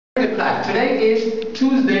Good class. Today is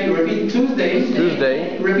Tuesday. Repeat Tuesday.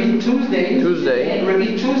 Tuesday. Repeat Tuesday. Tuesday.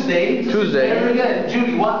 Repeat Tuesday. Tuesday. Very good.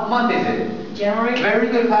 Julie, what month is it? January. Very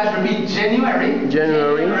good class. Repeat January.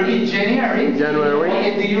 January. Repeat January. January.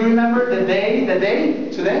 Okay, do you remember the day? The day?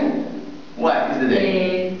 Today? What is the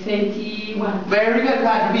day? 21. Very good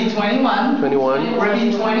class. Repeat 21. 21.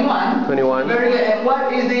 Repeat 21. 21. Very good. And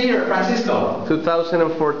what is the year, Francisco?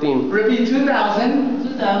 2014. Repeat 2000.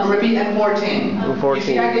 2000. Repeat and 14. And 14. You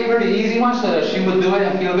see, I gave her the easy one so that she would do it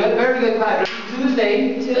and feel good. Very good class.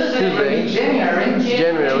 Tuesday. Tuesday. Repeat January.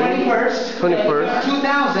 January. 21st. 21st.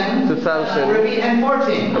 2000. 2000. Repeat and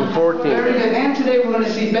 14. And 14. Very good. And today we're going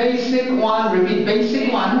to see basic 1. Repeat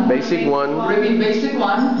basic 1. Basic 1. Repeat basic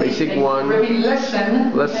 1. Basic 1. Repeat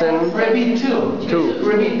lesson. Lesson. Repeat 2. 2.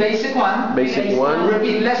 Repeat basic 1. Basic 1.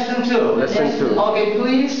 Repeat lesson 2. Lesson 2. Okay,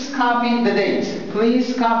 please copy the date.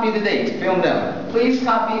 Please copy the date. Film them. Please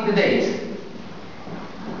copy the date.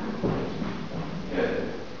 Good.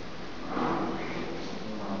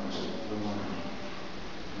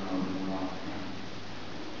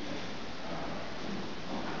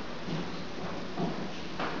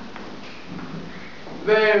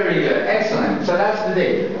 Very good. Excellent. So that's the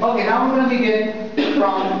date. Okay, now we're going to begin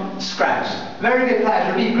from scratch. Very good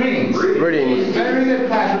class. Repeat greetings. Greetings. Very good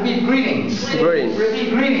class. Repeat greetings. Greetings. Repeat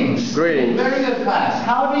greetings. Greetings. Very good class.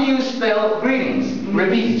 How do you spell greetings?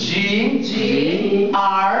 Repeat G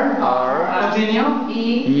R Continue.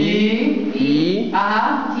 E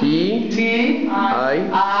T I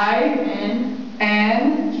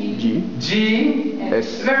N G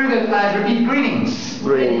S. Very good class. Repeat greetings.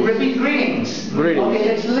 Greetings. Repeat greetings. Greetings. Okay,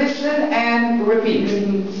 let's listen and repeat.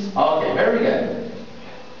 Okay, very good.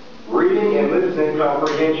 Reading and listening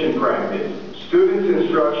comprehension practice. Students'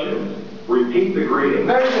 instructions. Repeat the greeting.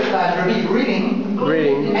 Very good class. Repeat reading.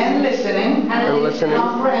 Reading. And listening. And listening.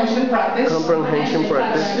 Comprehension practice. Comprehension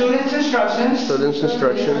practice. Students' instructions. Students'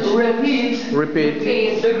 instructions. Repeat.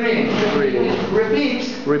 Repeat. The greeting. Greeting.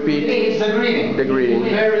 Repeat. Repeat. The greeting. The greeting.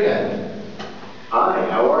 Very good. Hi,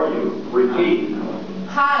 how are you? Repeat.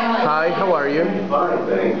 Hi, how are you? Fine,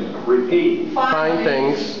 thanks. Repeat. Fine,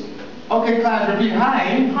 thanks. Okay, class. Repeat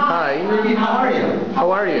hi. Hi. Repeat how are you?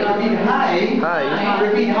 How are you? Repeat hi. Hi.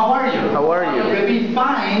 Repeat how are you? How are you? Repeat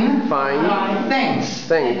fine. Fine. Thanks.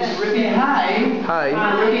 Thanks. Repeat hi. Hi.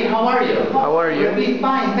 Repeat how are you? How are you? Repeat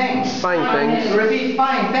fine. Thanks. Fine, thanks. Repeat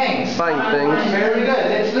fine. Thanks. Fine, thanks. Very good.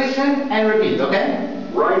 Let's listen and repeat, okay?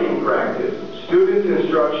 Writing practice. Students'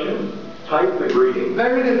 instructions. Type the greeting.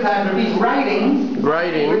 Very good, class. Repeat writing.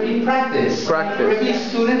 Writing. Repeat practice. Practice. Repeat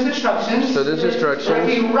students' instructions. Students' instructions.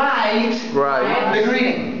 Repeat write. Write. The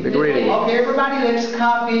greeting. The greeting. Okay, everybody, let's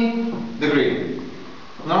copy the greeting.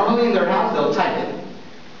 Normally in their house, they'll type it.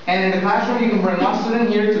 And in the classroom, you can bring one student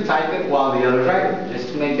here to type it while the others write it,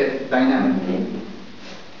 just to make it dynamic.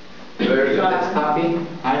 Very good. Let's copy.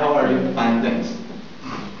 Hi, how are you? Fine, thanks.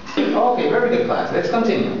 Okay, very good, class. Let's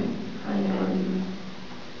continue.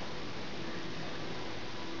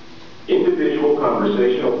 Individual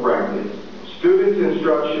conversational practice. Students'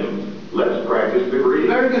 instructions. Let's practice the greeting.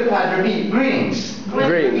 Very good, class. Repeat greetings.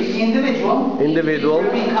 Greetings. Repeat individual. Individual.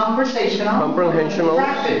 Repeat conversational. Comprehensional.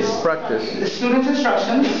 Practice. Practice. The students'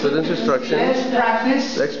 instructions. Students' instructions. Let's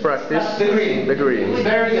practice. Let's practice. The greeting. The greeting.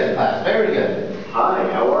 Very good, class. Very good.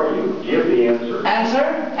 Hi, how are you? Give the answer. Answer.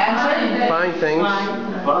 Answer. Fine, thanks.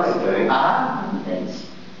 Fine, thanks. Thanks.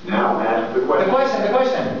 Now ask the The question. question. The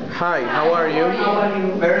question. Hi, how are you?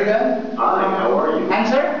 Very good. Hi, how are you?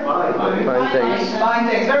 Answer. Fine, thanks. Fine, thanks. Fine,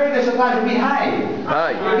 thanks. Very good. So class, repeat hi.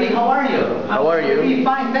 Hi. Repeat how are you? How are you? Repeat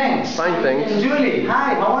fine, thanks. Fine, thanks. Julie,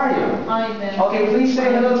 hi. How are you? Okay, please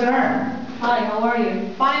say hello to her. Hi, how are you?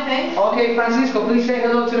 Fine, thanks. Okay, Francisco, please say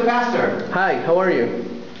hello to the pastor. Hi, how are you?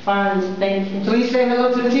 Fine, thank you. Please say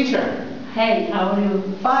hello to the teacher. Hey, how are you?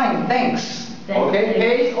 Fine, thanks. Thanks. Okay,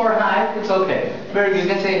 hey or hi, it's okay. Very good. You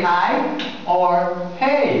can say hi or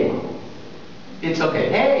hey. It's okay.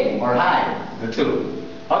 Hey or hi, the two.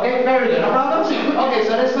 Okay, very good. No problems? Okay,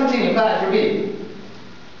 so let's continue. Class, repeat.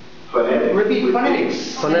 Phonetics. Repeat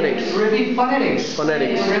phonetics. Phonetics. Repeat phonetics.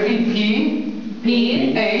 Phonetics. Repeat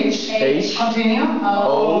P, H, continue.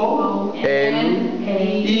 O, N,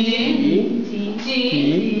 E,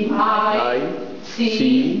 T, I,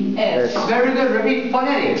 C, S. Very good. Repeat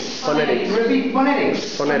phonetics. Phonetics. Repeat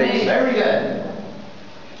phonetics. Phonetics. Very good.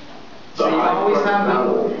 So you always have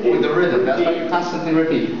with the rhythm. That's why you constantly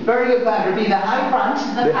repeat. Very good, class. Repeat the high front.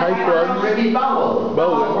 The high front. Repeat vowel.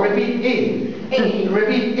 Vowel. Repeat I.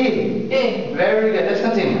 Repeat I. Very good. Let's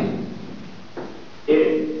continue.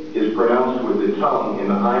 It is pronounced with the tongue in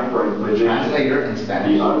the high front position. Translator in The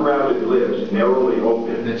Spanish. unrounded lips narrowly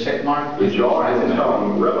open. The check mark. The jaw and the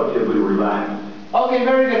tongue relatively relaxed. Okay,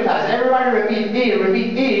 very good, class. Everybody repeat E.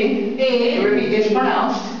 Repeat E. E. Repeat. It's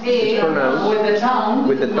pronounced. E. Pronounced. With the tongue.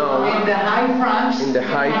 With the tongue. In the high front. In the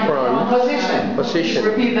high front. Position. Position.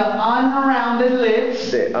 Repeat the unrounded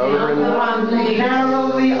lips. The unrounded.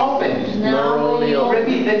 Narrowly open. Narrowly open.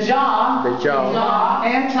 Repeat the jaw. The jaw.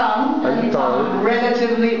 And tongue. And tongue.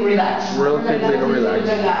 Relatively relaxed. Relatively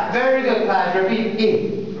relaxed. Very good, class. Repeat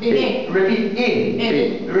E. E. Repeat E.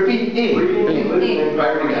 E. Repeat E. Reading and listening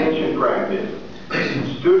comprehension practice.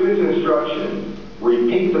 Students' instruction.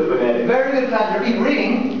 Repeat the phonetics. Very good, class. Repeat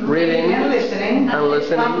reading. Reading And listening. and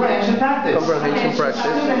listening. Comprehension practice. Comprehension practice.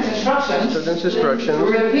 Students' instructions. Students' instructions.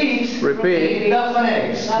 Repeat. Repeat The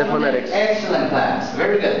phonetics. the phonetics. Excellent, class.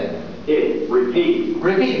 Very good. It. Repeat.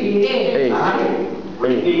 Repeat. E.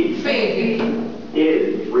 Repeat. Fig.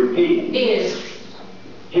 Is. Repeat. Is.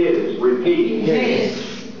 His. Repeat.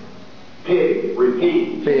 His. Pig.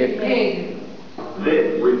 Repeat. Pig. Pig.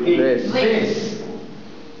 This. Repeat. This. This.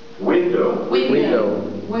 Window. Window.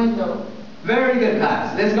 Window. Very good,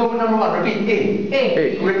 class. Let's go for number one. Repeat E.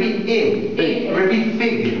 E. Repeat E. E. Repeat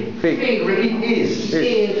fig. Fig. Repeat is.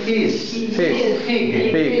 Is. Is. Is.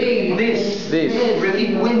 Pig. Pig. This. This.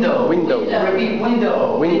 Repeat window. Window. Repeat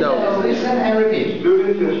window. Window. Listen and repeat.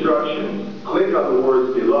 Students' instructions. Click on the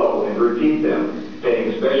words below and repeat them,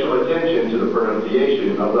 paying special attention to the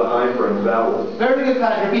pronunciation of the high front vowels. Very good,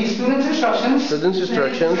 class. Repeat students' instructions. Students'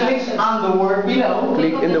 instructions. Click on the word below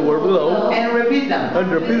Click in the word below and repeat them.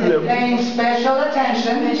 and repeat them. Paying special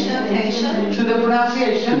attention to the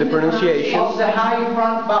pronunciation To the pronunciation of the high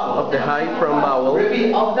front vowel. of the high front vowel.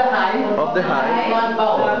 Repeat of the high Front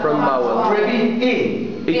vowel. front vowel. Repeat E.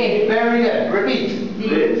 E. Very good. Repeat.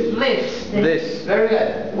 This. Lips. This. Very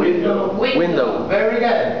good. Window. Window. Very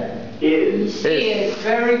good. Is. Is.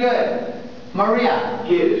 Very good. Maria.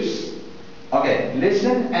 His. Okay,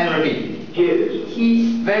 listen and repeat. His.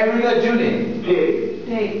 His. Very good, Julie. Pig.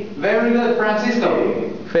 Pig. Very good, Francisco.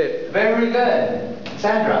 Pig. Fifth. Very good,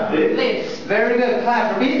 Sandra. This. Lips. Very good,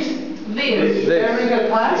 class. Repeat. Lips. This. Very good,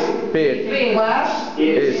 class. Pig. Pig. Class.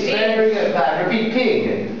 Is. Very good, class. Repeat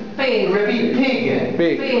pig. Pig. Repeat pig.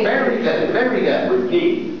 Pig. Very good, very good.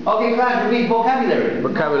 Repeat. Okay, class, repeat vocabulary.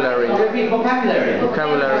 Vocabulary. Repeat vocabulary.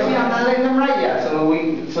 Vocabulary. See, I'm not letting them write yet, so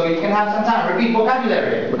you can have some time. Repeat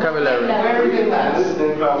vocabulary. Vocabulary. Very good, class.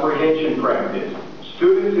 Listen and comprehension practice.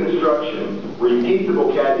 Students' instructions. Repeat the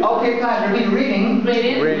vocabulary. Okay, class, repeat reading.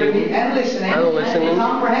 Reading. Repeat and listening. And listening.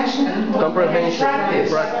 Comprehension. Comprehension.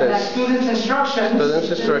 Practice. Practice. Students' instructions. Students'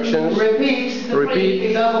 instructions. Repeat.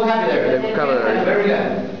 Repeat The vocabulary. the vocabulary. Very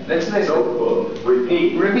good. Let's listen. Notebook.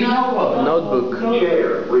 Repeat. Repeat notebook. Notebook.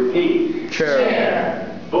 Chair. Repeat.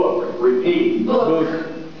 Chair. Book. Repeat. Book.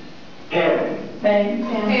 Pen. Pen.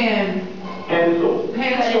 Pen. Pencil.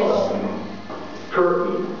 Pencil.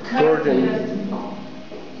 Curtain. Curtain.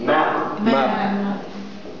 Map. Map.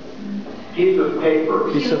 Piece of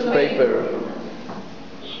paper. Piece of paper.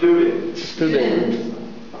 Student. Student.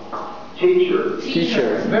 Teacher.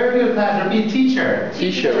 Teacher. Very good, class. Repeat teacher.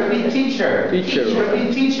 Teacher. Repeat teacher. Teacher.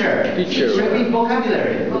 Repeat teacher. Teacher. Repeat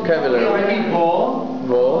vocabulary. Vocabulary. Repeat ball.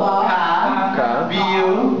 Vo. Ka. Ka.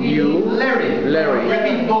 View. Larry. Larry.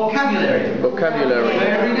 Repeat vocabulary. Vocabulary.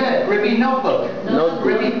 Very good. Repeat notebook. Notebook.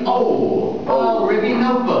 Repeat O. O. Repeat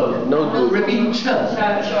notebook. Notebook. Repeat ch.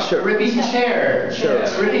 Chair. Repeat chair. Chair.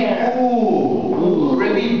 Repeat ooh. Ooh.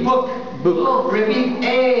 Repeat book. Book. Repeat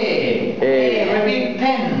A. A. Repeat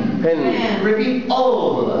pen. Pen. Repeat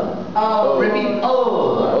O. O. Repeat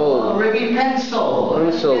O. O. Repeat pencil.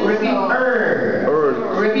 Pencil. Repeat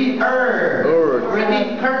Earth. Repeat Earth.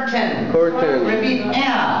 Repeat curtain. Curtain. Repeat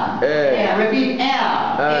air. Air. Repeat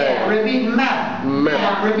air. Air. Repeat map.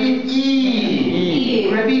 Map. Repeat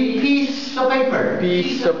E. Repeat piece of paper.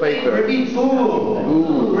 Piece of paper. Repeat boo.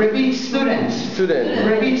 Boo. Repeat students. Student.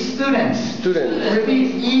 Repeat students. Student.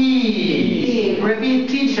 Repeat E. Repeat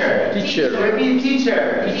teacher. Teacher. Repeat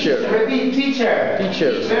teacher. Teacher. Repeat teacher.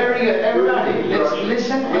 Teacher. Very good. Everybody, let's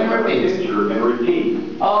listen and Look at the repeat. picture and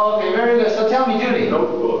repeat. Okay, very good. So tell me, Judy.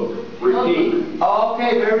 Notebook. Repeat.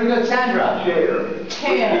 Okay, very good. Sandra. Chair.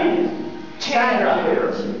 Chair. Repeat. Sandra.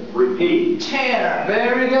 Chair. Repeat. Chair.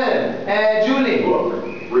 Very good. Julie. Book.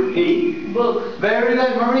 Repeat. Book. Very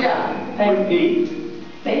good. Maria. Repeat.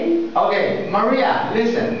 Pen. Okay, Maria,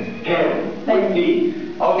 listen. Pen. Pen. Repeat.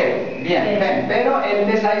 Okay, bien, pen. Pero él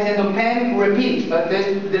te está diciendo pen, repeat.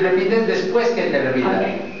 Entonces, te repites después que él te repita.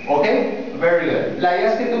 Ok? Very good. La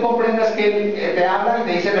idea es que tú comprendas que él te habla y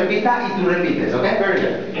te dice repita y tú repites. Ok? Very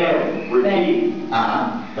good. Pen. Repeat.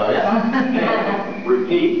 Ajá. ¿Todavía no? Pen.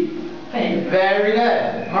 Repeat. Pen. Very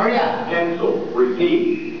good. Maria. Pencil.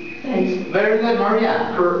 Repeat. Pencil. Very good,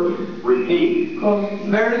 Maria. Curtain. Repeat.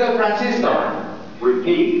 Curtain. Very good, Francisco.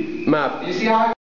 Repeat. Map. You see how